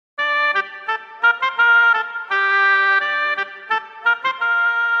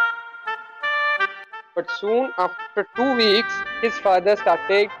But soon after 2 weeks, his father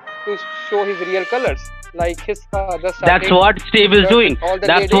started to show his real colors. Like his father That's started what Steve is flirt with doing. all the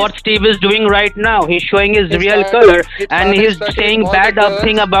That's ladies. what Steve is doing right now. He's showing his His, real fa- color his and father is he's flirting with saying all the bad up girls,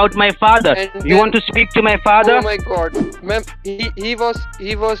 thing about my father. and You then want to speak to my oh father? my god, ma'am, he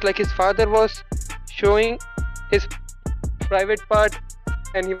was like his father was showing his private part,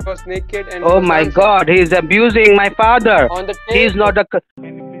 and he was naked and he Oh was my dancing God, he's abusing my father. on the He's table. not a.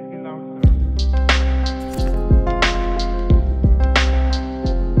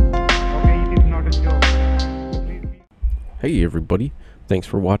 Hey everybody, thanks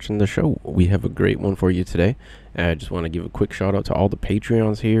for watching the show. We have a great one for you today. I just want to give a quick shout out to all the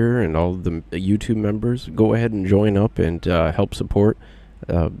Patreons here and all the YouTube members. Go ahead and join up and help support.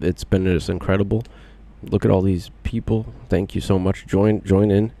 It's been just incredible. Look at all these people. Thank you so much. Join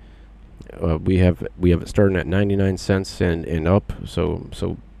in. We have it starting at 99 cents and up.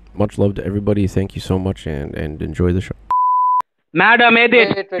 So much love to everybody. Thank you so much and enjoy the show. Madam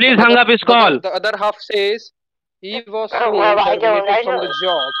Edith, Wait, please hang up his call. the other half says he was Oh, soon well, I terminated from don't. the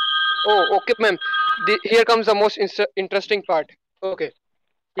job. Oh, okay, ma'am. Here comes the most interesting part. Okay,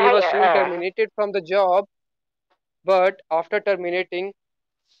 he was soon terminated from the job, but after terminating,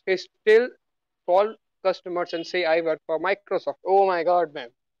 he still call customers and say, "I work for Microsoft." Oh my God, ma'am!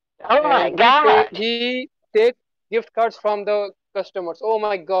 Oh my And God! he take gift cards from the customers. Oh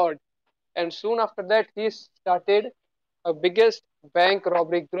my God! And soon after that, he started a biggest bank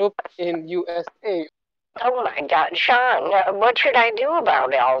robbery group in USA. Oh my God, Sean! What should I do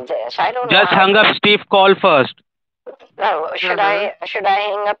about all this? I don't know. Just hang up Steve call first. Oh, should I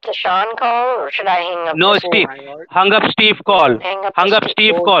hang up the Sean call or should I hang up? No, the Steve. My God. Hang up Steve call. Hang up Hang the up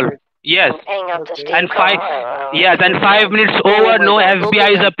Steve Oh, call. shit. Yes. Hang up the Okay. Steve And call. yes, and 5 minutes Oh over, my no God. FBI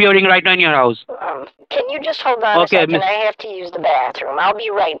Okay, is ma'am. appearing right now in your house. Can you just hold on Okay, a second? miss. I have to use the bathroom. I'll be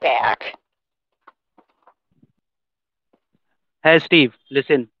right back. Hey, Steve,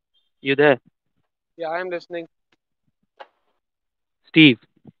 listen. You there? Yeah, I'm listening. Steve,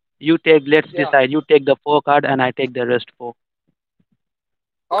 let's Yeah. decide. You take the 4 card and I take the rest 4.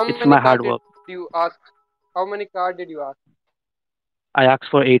 How It's many my hard card did work. you ask? How many card did you ask? I asked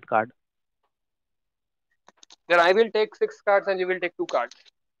for 8 card. Then I will take 6 cards and you will take 2 cards.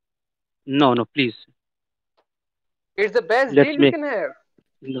 No, please. It's the best Let's deal you make. can have.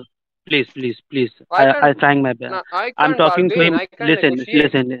 No, please. I I'm can't. trying my best. I I'm can't talking to bargain. him. I can't Listen.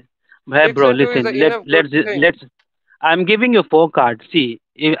 negotiate. Hey, Six bro, and two is listen. enough good thing. Let's. I'm giving you 4 cards. See,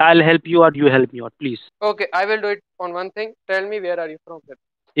 if I'll help you out, you help me out, please. Okay, I will do it on one thing. Tell me where are you from? Then.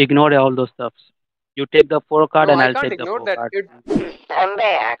 Ignore all those stuffs. You take the 4 card No, and I I'll can't take the ignore 4 that. card. I'm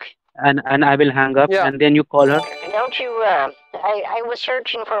back. And I will hang up Yeah. and then you call her. Don't you? I was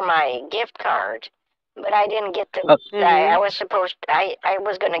searching for my gift card, but I didn't get the. I was supposed. I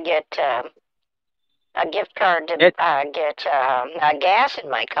was gonna get a gift card to get gas in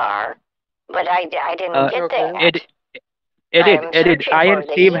my car, but I didn't get that. Edit. I and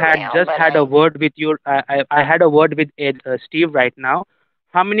Steve had just had a word with you. I had a word with Steve right now.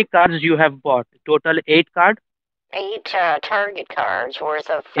 How many cards you have bought? Total 8 cards? 8 Target cards worth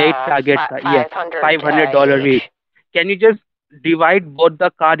of 8 Target cards. Yes, $500 each. Can you just divide both the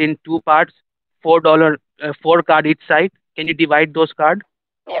card in 2 parts? $4, 4 card each side. Can you divide those cards?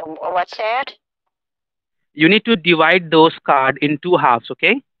 Yeah, what's that? You need to divide those cards in 2 halves.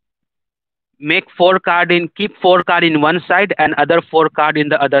 Okay. Make 4 card in. Keep 4 card in one side and other 4 card in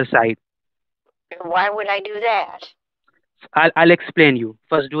the other side. Why would I do that? I'll explain you.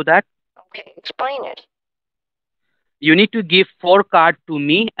 First, do that. Okay, explain it. You need to give 4 card to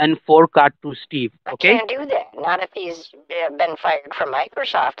me and 4 card to Steve. Okay? I can't do that. Not if he's been fired from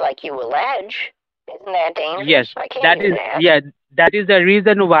Microsoft, like you allege. Isn't that dangerous? Yes, I can't do that. Yeah, that is the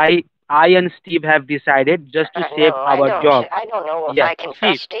reason why I and Steve have decided just to save our job. I don't know if I can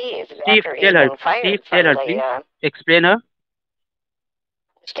trust Steve after he's tell her. been fired Steve, from tell her, please. Explain her.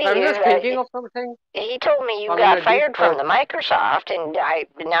 Steve, I'm just thinking of something. He told me you got fired from the Microsoft, and I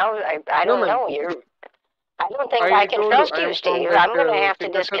don't know. I don't think I can trust you, Steve. I'm going to have to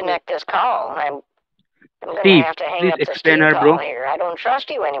disconnect this call. I'm going to have to hang up the Steve call here. I don't trust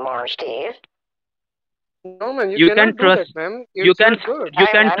you anymore, Steve. No, man, you cannot do that, ma'am. You can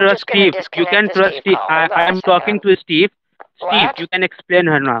trust Steve. You can trust Steve. I'm talking to Steve. Steve, you can explain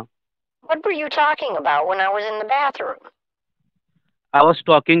her now. What were you talking about when I was in the bathroom? I was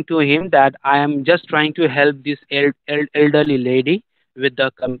talking to him that I am just trying to help this elderly lady with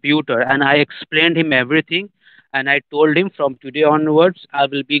the computer, and I explained him everything, and I told him from today onwards I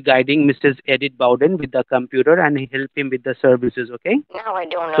will be guiding Mrs. Edith Bowden with the computer and help him with the services. Okay? Now I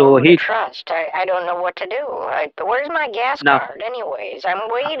don't know who to trust. I don't know what to do. Where's my gas card anyways? I'm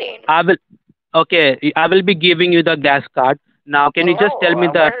waiting. Okay, I will be giving you the gas card. Now, can you just tell me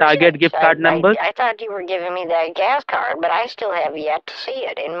No, the where is Target it? gift card number? I thought you were giving me that gas card, but I still have yet to see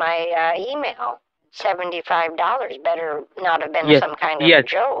it in my email. $75 better not have been Yes, some kind of yes,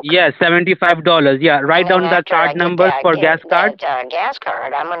 joke. yes, $75. Yeah, And write then down the after I card get numbers for gas card. that gas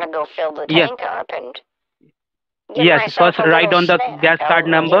card, I'm gonna go fill the Yes, tank up and get yes. myself First, a write little down the snack. gas card I'll get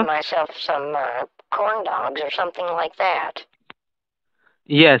number. myself some corn dogs or something like that.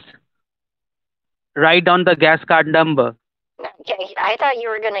 Yes, write down the gas card number. Okay, I thought you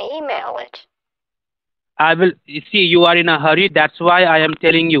were gonna email it. I will see you are in a hurry. That's why I am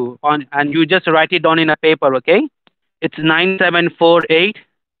telling you on, and you just write it down in a paper. Okay, it's 9748,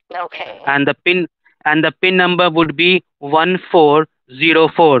 Okay. and the pin number would be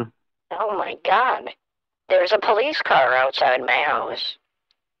 1404. Oh my God. There's a police car outside my house.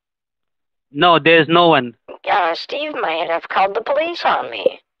 No, there's no one. Steve might have called the police on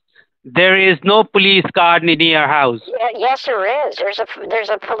me. There is no police car in your house. Yeah, yes, there is. There's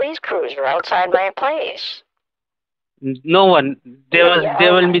a police cruiser outside my place. No one. They was Yeah, they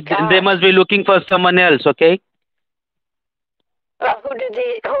oh will my be God. they must be looking for someone else. Okay.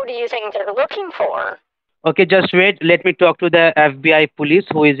 Who do you think they're looking for? Okay, just wait. Let me talk to the FBI police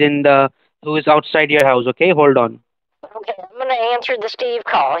who is outside your house. Okay, hold on. Okay, I'm gonna answer the Steve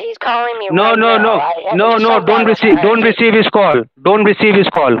call. He's calling me No, right no, now. no, no, no. Don't receive his call. Don't receive his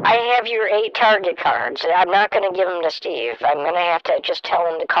call. I have your 8 Target cards. I'm not gonna give them to Steve. I'm gonna have to just tell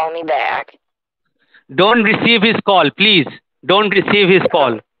him to call me back. Don't receive his call, please. Don't receive his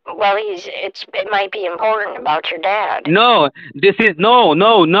call. Well, it might be important about your dad. No,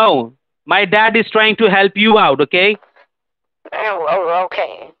 no. My dad is trying to help you out. Okay. Oh,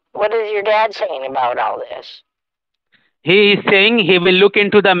 okay. What is your dad saying about all this? He is saying he will look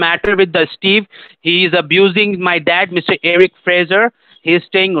into the matter with the Steve. He is abusing my dad, Mr. Eric Fraser. He is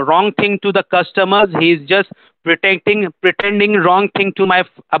saying wrong thing to the customers. He is just pretending wrong thing to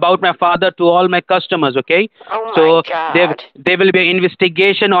about my father to all my customers. Okay. Oh so my God. there will be an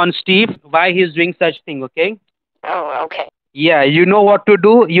investigation on Steve why he is doing such thing. Okay. Oh, okay. Yeah, you know what to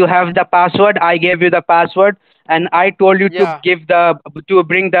do. You have the password. I gave you the password, and I told you Yeah. to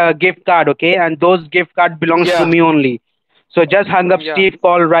bring the gift card. Okay, and those gift card belongs to Yeah. me only. So just hung up Yeah. Steve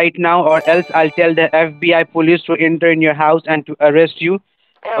call right now, or else I'll tell the FBI police to enter in your house and to arrest you.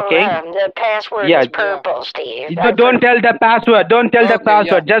 Okay? The password Yeah. is purple, Steve. Don't tell the password. Don't tell the Okay, yeah.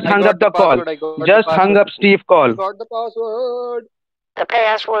 password. Just I hung got up the the call. password. I got the Just password. hung up Steve call. Got the password. The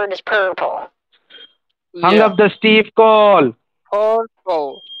password is purple. Hung Yeah. up the Steve call.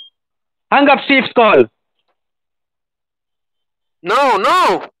 Purple. Hung up Steve's call.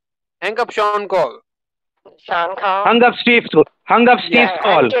 No. Hang up Sean call. Sean call? Hung up Steve's call.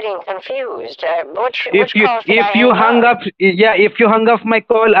 I'm getting confused. Which If you call should I hung up, if you hung up my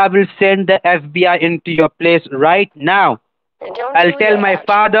call, I will send the FBI into your place right now. I'll tell my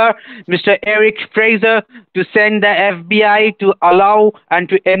father, Mr. Eric Fraser, to send the FBI to allow and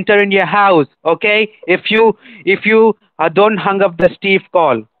to enter in your house. Okay? If you don't hung up the Steve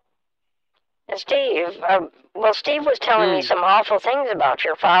call. Steve, Steve was telling me some awful things about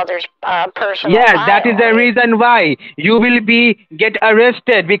your father's personal Yeah, file. that is the reason why you will get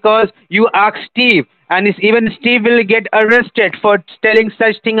arrested, because you asked Steve, and even Steve will get arrested for telling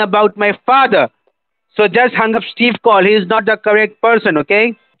such thing about my father. So just hung up Steve call. He is not the correct person.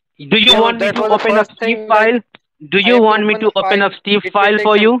 Okay? Do you want me to open up Steve file? Do you want me to open up Steve file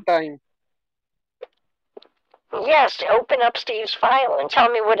for you? Yes, open up Steve's file and tell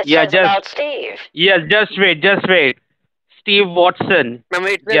me what it says about Steve. Yes, just wait. Steve Watson. No,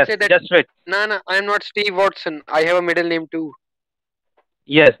 wait, yes, say that. Just wait. No, I'm not Steve Watson. I have a middle name too.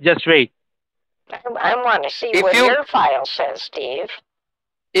 Yes, just wait. I want to see what your file says, Steve.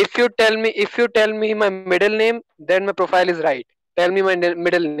 If you tell me my middle name, then my profile is right. Tell me my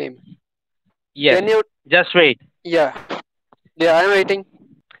middle name. Yes. Just wait. Yeah, I'm waiting.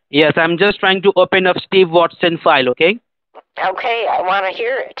 Yes, I'm just trying to open up Steve Watson file. Okay. Okay, I want to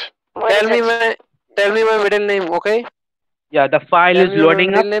hear it. Tell me my middle name. Okay. Yeah, the file is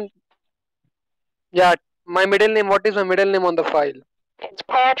loading up. Yeah, my middle name. What is my middle name on the file? It's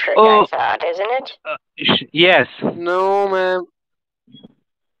Patrick, I thought, isn't it? Yes. No, ma'am.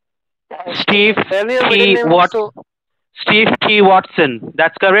 Steve Tell me your middle name. Steve T. Watson.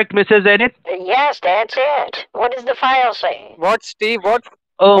 That's correct, Mrs. Edith? Yes, that's it. What does the file say? What, Steve? What?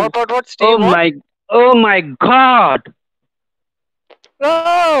 What, Steve? Oh my God!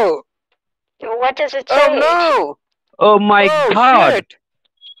 No! What does it say? Oh no! Oh my God! Shit.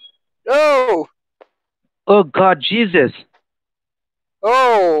 Oh! Oh God, Jesus!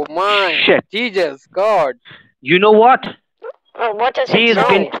 Oh my! Shit! Jesus, God! What does it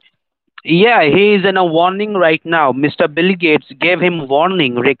say? Yeah, he is in a warning right now. Mr. Bill Gates gave him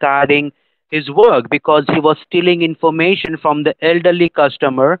warning regarding his work because he was stealing information from the elderly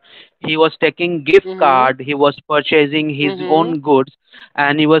customer. He was taking gift Mm-hmm. card, he was purchasing his Mm-hmm. own goods,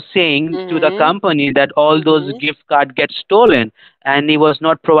 and he was saying to the Mm-hmm. company that all those Mm-hmm. gift card get stolen, and he was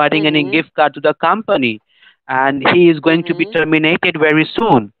not providing any Mm-hmm. gift card to the company, and he is going to be Mm-hmm. terminated very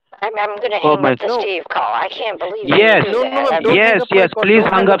soon. I'm going to Oh hang my. up the No. Steve call. I can't believe that you Yes, do No, no, that. ma'am. Don't hang yes, up my yes. call. Please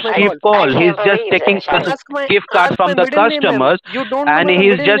Don't hang hang up up my Steve call. I call. can't He's just believe taking this. gift card Ask from my the middle name, ma'am. customers, You don't know and my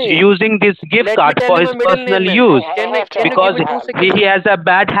he's middle just name. using this gift Let me card tell for you his my middle personal name, ma'am. use I have to. Can you give because me 2 seconds, he has a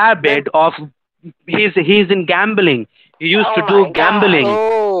bad ma'am? habit of he's in gambling. He used to Oh do my God. gambling.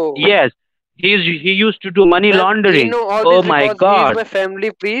 Oh, Yes, he used to do money ma'am. You laundering. know all Oh this my because he is God. my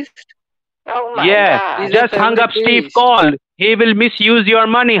family priest. Oh my Yeah, He's God. my just hung family up Steve priest. call. He will misuse your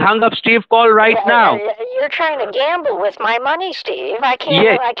money. Hung up Steve call right now. You're trying to gamble with my money, Steve. I can't.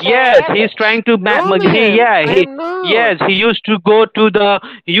 Yeah, I can't yes, have he's this. trying to No, ma'am. I am not. yes, he used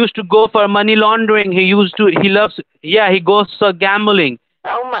to go for money laundering. He loves, yeah, he goes for gambling.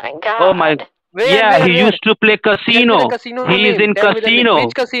 Oh my Oh my, God. Where, yeah, where, he where? used to play Tell me the casino. casino He name. is in Tell me the name.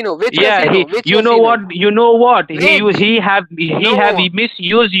 Which casino. casino? Which Yeah, casino? Which casino? you know what? Which? He have No.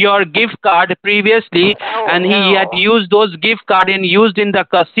 misused your gift card previously, Oh and he had no. used those gift card and used in the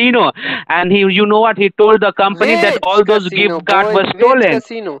casino. And you know what? He told the company that Which all those casino, gift card boy? were Which stolen.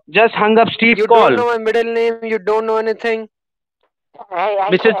 casino? Just hung up Steve You don't call. know my middle name. You don't know anything.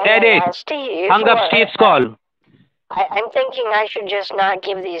 I Mrs. can't. Edit, Steve, hung up Steve's call. I'm thinking I should just not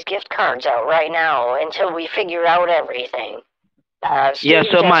give these gift cards out right now until we figure out everything. Yeah,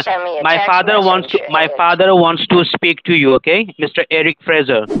 Steve so just sent me a text message. my father wants to speak to you, okay? Mr. Eric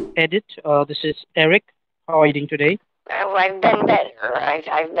Fraser. Edit, this is Eric. How are you doing today? I've been better.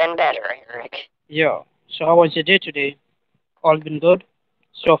 I've been better, Eric. Yeah. So how was your day today? All been good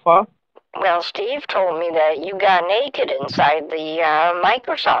so far? Well, Steve told me that you got naked inside the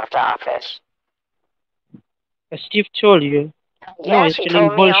Microsoft office. Steve told you. No, Yes, he's he telling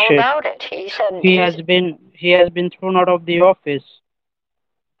told me all bullshit. about it. He said He has been thrown out of the office.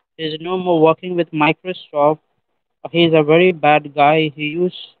 He's no more working with Microsoft. He's a very bad guy.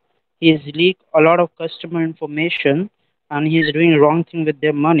 He's leaked a lot of customer information, and he's doing wrong thing with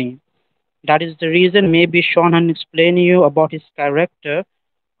their money. That is the reason maybe Sean can explain you about his character,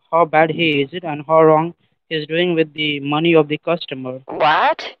 how bad he is it, and how wrong he's doing with the money of the customer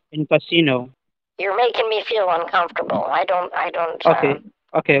what? in casino. You're making me feel uncomfortable. I don't.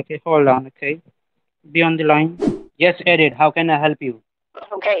 Okay. Hold on. Okay, be on the line. Yes, Edit. How can I help you?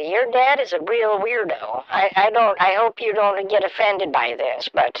 Okay, your dad is a real weirdo. I hope you don't get offended by this,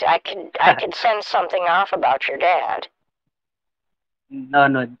 but I could sense something off about your dad. No,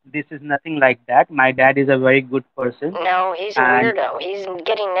 no, this is nothing like that. My dad is a very good person, No, he's a and weirdo. He's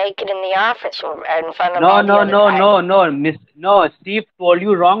getting naked in the office in front of no, all the no, other. no, no, no, Miss, no. Steve told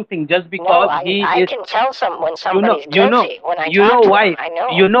you wrong thing just No, because he I is. can tell when You know, somebody's guilty when I you talk know to why? him. I know.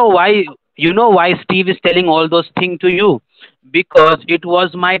 You know why Steve is telling all those things to you? Because it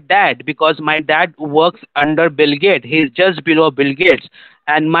was my dad. Because my dad works under Bill Gates. He's just below Bill Gates,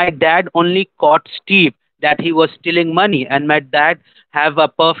 and my dad only caught Steve that he was stealing money, and my dad had a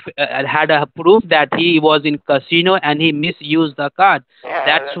proof that he was in casino and he misused the card.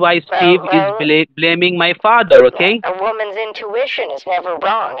 That's why Steve is blaming my father. Okay. A woman's intuition is never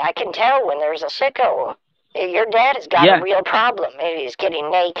wrong. I can tell when there's a sicko. Your dad has got a real problem. Maybe he's getting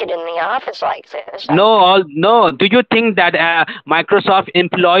naked in the office like this. No. Do you think that a Microsoft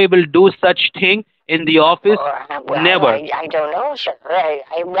employee will do such thing in the office? Well, Never. I don't know, sir.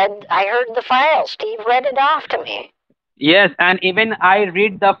 I heard the file. Steve read it off to me. Yes, and even I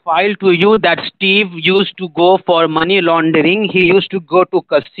read the file to you that Steve used to go for money laundering. He used to go to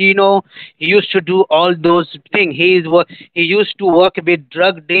casino. He used to do all those things. He used to work with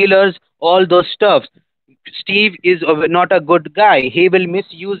drug dealers, all those stuff. Steve is not a good guy. He will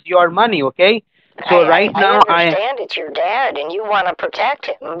misuse your money, okay? So right I now understand it's your dad and you want to protect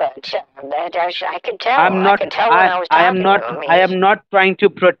him, but I could tell. I'm not I could tell when I was I talking am not to him. I am not trying to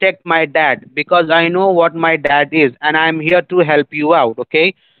protect my dad because I know what my dad is and I'm here to help you out,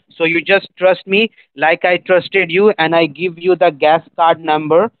 okay? So you just trust me like I trusted you and I give you the gas card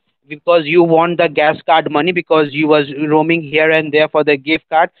number because you want the gas card money because you was roaming here and there for the gift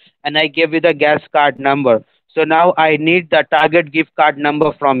card and I gave you the gas card number. So now I need the target gift card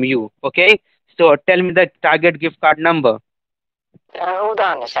number from you, okay? So tell me the target gift card number. Hold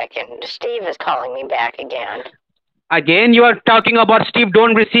on a second. Steve is calling me back again. Again, you are talking about Steve.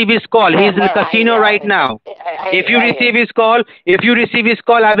 Don't receive his call. He's in the casino right now. If you receive his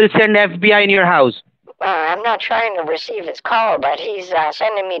call, I will send FBI in your house. I'm not trying to receive his call, but he's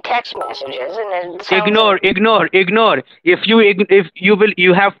sending me text messages, and it sounds Ignore. If you will,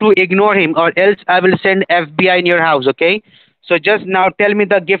 you have to ignore him, or else I will send FBI in your house. Okay? So just now tell me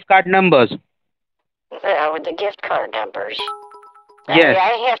the gift card numbers. with the gift card numbers. Yes.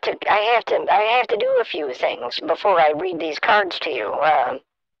 I have to do a few things before I read these cards to you.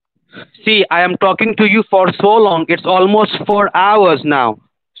 See, I am talking to you for so long. It's almost 4 hours now.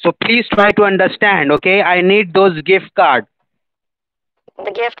 So please try to understand, okay? I need those gift cards.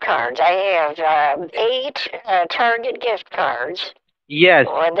 The gift cards. I have 8 Target gift cards. Yes.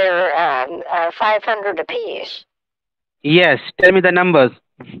 They're 500 apiece. Yes. Tell me the numbers.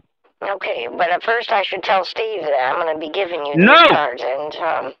 Okay, but at first I should tell Steve that I'm going to be giving you No. these cards, and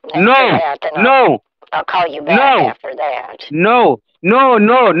I'll call you back after that. No,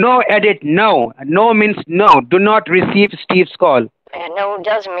 edit. No means no. Do not receive Steve's call. No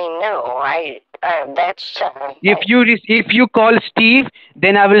does mean no. That's. If you call Steve,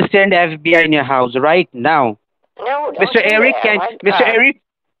 then I will send FBI in your house right now. No, don't Mr. do Eric, that.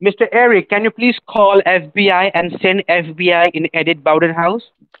 Mr. Eric, can you please call FBI and send FBI in Edith Bowden house?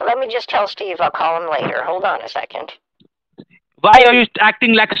 Let me just tell Steve I'll call him later. Hold on a second. Why are you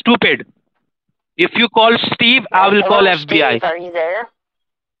acting like stupid? If you call Steve, I will call FBI. Steve, are you there?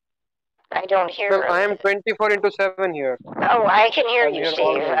 I don't hear Well, him. I am 24/7 here. Oh, I can hear you,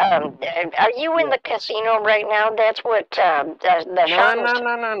 Steve. Are you in the casino right now? That's what the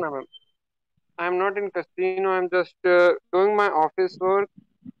No. I'm not in casino. I'm just doing my office work.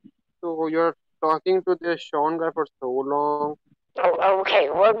 So you're talking to this Sean guy for so long. Oh, okay.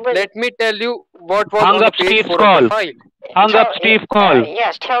 Let me tell you what was Hung on up the page Steve's 4 of the call. file. Hung up Steve call.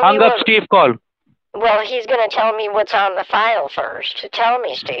 Yes, tell Hung me up Steve call. Well, he's going to tell me what's on the file first. Tell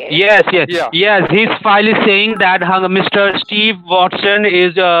me, Steve. Yes. Yeah. Yes, his file is saying that Mr. Steve Watson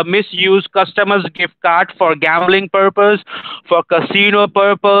is misused customers' gift card for gambling purpose, for casino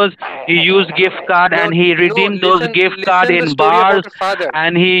purpose. He used gift card and he redeemed those gift card in bars,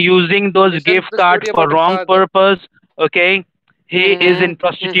 and he using those gift cards for wrong purpose. Okay, he is in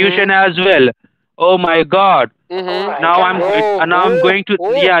prostitution as well. Oh my God. Now I'm going to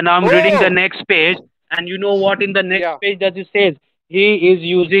now I'm reading the next page, and you know what in the next page does it says? He is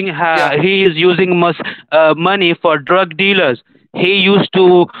using money for drug dealers. He used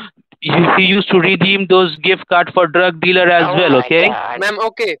to redeem those gift cards for drug dealer as well. Okay, ma'am.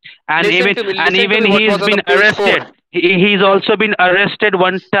 Okay, and even he's been arrested. He's also been arrested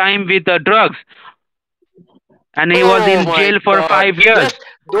one time with drugs. And he was in jail for 5 years.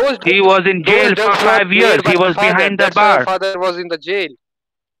 He was in jail for 5 years. He was behind the bar. Your father was in the jail.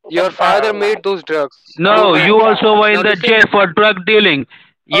 Your father made those drugs. No, you also were in the jail for drug dealing.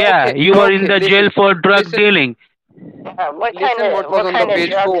 Yeah, you were in the jail for drug dealing. What kind of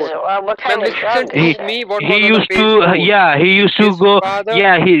drugs? He used to go.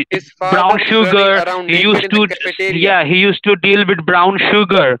 Brown sugar. He used to deal with brown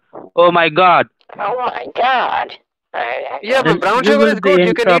sugar. Oh my God. Oh my God. Yeah, but brown sugar is good.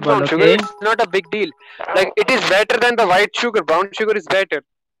 You can eat brown sugar. It's not a big deal. Like, it is better than the white sugar. Brown sugar is better.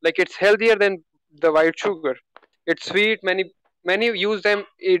 Like, it's healthier than the white sugar. It's sweet. Many use them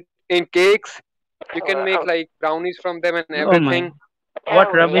in cakes. You can make like brownies from them and everything.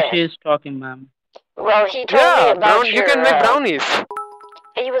 What rubbish he is talking, ma'am? Well, he told me about you can make brownies.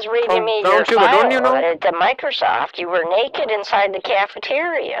 He was reading me your file at Microsoft. You were naked inside the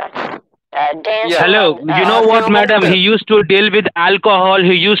cafeteria. Hello, you know what, madam? He used to deal with alcohol.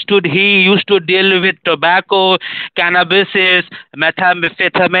 He used to deal with tobacco, cannabis,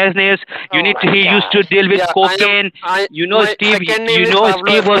 methamphetamines. He used to deal with cocaine.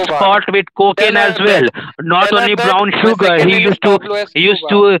 Steve was caught with cocaine as well. Not only brown sugar. He used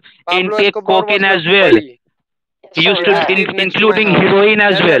to intake cocaine as well. He used to including heroin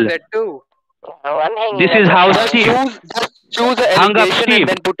as well. This is how Steve. Hung up Steve.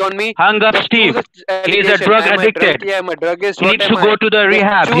 Hung up Steve. He is a drug addicted. He needs to go to the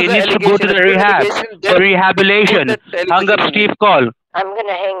rehab. He needs to go to the rehab for rehabilitation. Hung up Steve call. I'm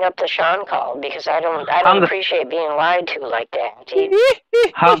gonna hang up the Sean call because I don't appreciate being lied to like that.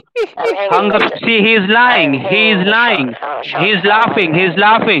 Hung up. See, he's lying. He's lying. He's laughing. He's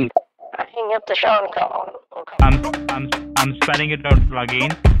laughing. I hang up the Sean call. I'm spelling it out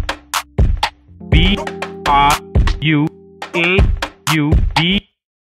again. BRUAUB